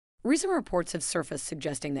Recent reports have surfaced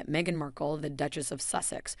suggesting that Meghan Markle, the Duchess of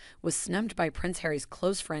Sussex, was snubbed by Prince Harry's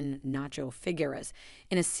close friend Nacho Figueras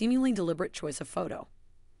in a seemingly deliberate choice of photo.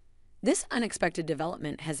 This unexpected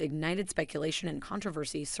development has ignited speculation and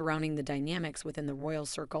controversy surrounding the dynamics within the royal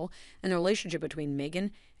circle and the relationship between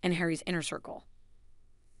Meghan and Harry's inner circle.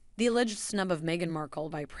 The alleged snub of Meghan Markle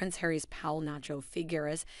by Prince Harry's pal Nacho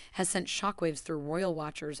Figueras has sent shockwaves through royal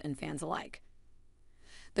watchers and fans alike.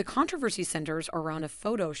 The controversy centers around a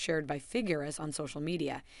photo shared by Figueras on social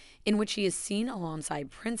media, in which he is seen alongside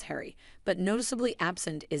Prince Harry, but noticeably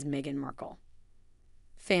absent is Meghan Markle.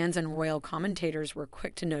 Fans and royal commentators were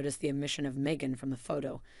quick to notice the omission of Meghan from the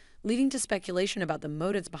photo, leading to speculation about the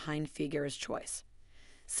motives behind Figueras' choice.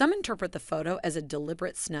 Some interpret the photo as a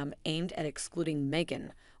deliberate snub aimed at excluding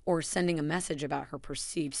Meghan or sending a message about her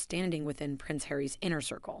perceived standing within Prince Harry's inner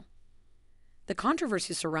circle. The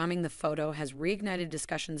controversy surrounding the photo has reignited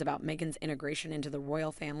discussions about Meghan's integration into the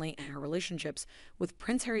royal family and her relationships with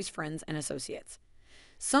Prince Harry's friends and associates.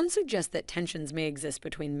 Some suggest that tensions may exist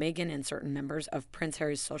between Meghan and certain members of Prince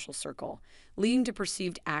Harry's social circle, leading to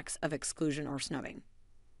perceived acts of exclusion or snubbing.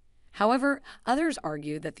 However, others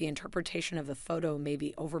argue that the interpretation of the photo may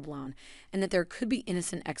be overblown and that there could be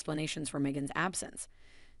innocent explanations for Meghan's absence.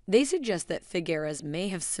 They suggest that Figueras may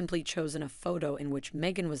have simply chosen a photo in which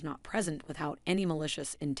Meghan was not present without any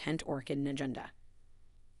malicious intent or hidden agenda.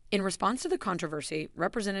 In response to the controversy,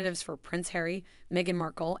 representatives for Prince Harry, Meghan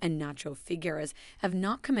Markle, and Nacho Figueras have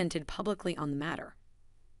not commented publicly on the matter.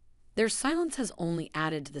 Their silence has only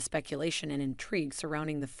added to the speculation and intrigue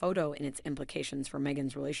surrounding the photo and its implications for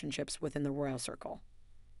Meghan's relationships within the royal circle.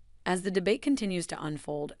 As the debate continues to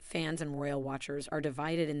unfold, fans and royal watchers are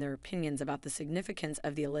divided in their opinions about the significance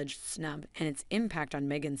of the alleged snub and its impact on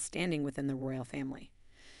Meghan's standing within the royal family.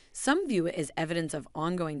 Some view it as evidence of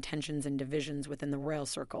ongoing tensions and divisions within the royal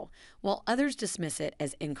circle, while others dismiss it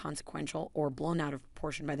as inconsequential or blown out of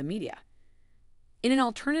proportion by the media. In an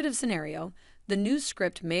alternative scenario, the news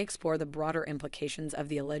script may explore the broader implications of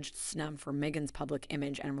the alleged snub for Meghan's public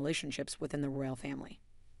image and relationships within the royal family.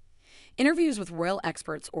 Interviews with royal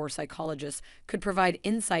experts or psychologists could provide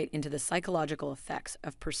insight into the psychological effects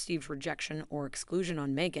of perceived rejection or exclusion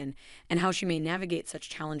on Meghan and how she may navigate such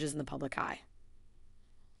challenges in the public eye.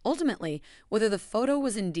 Ultimately, whether the photo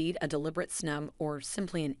was indeed a deliberate snub or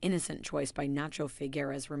simply an innocent choice by Nacho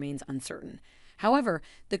Figueras remains uncertain. However,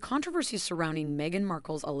 the controversy surrounding Meghan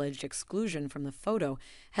Markle's alleged exclusion from the photo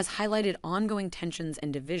has highlighted ongoing tensions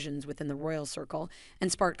and divisions within the royal circle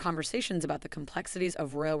and sparked conversations about the complexities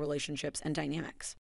of royal relationships and dynamics.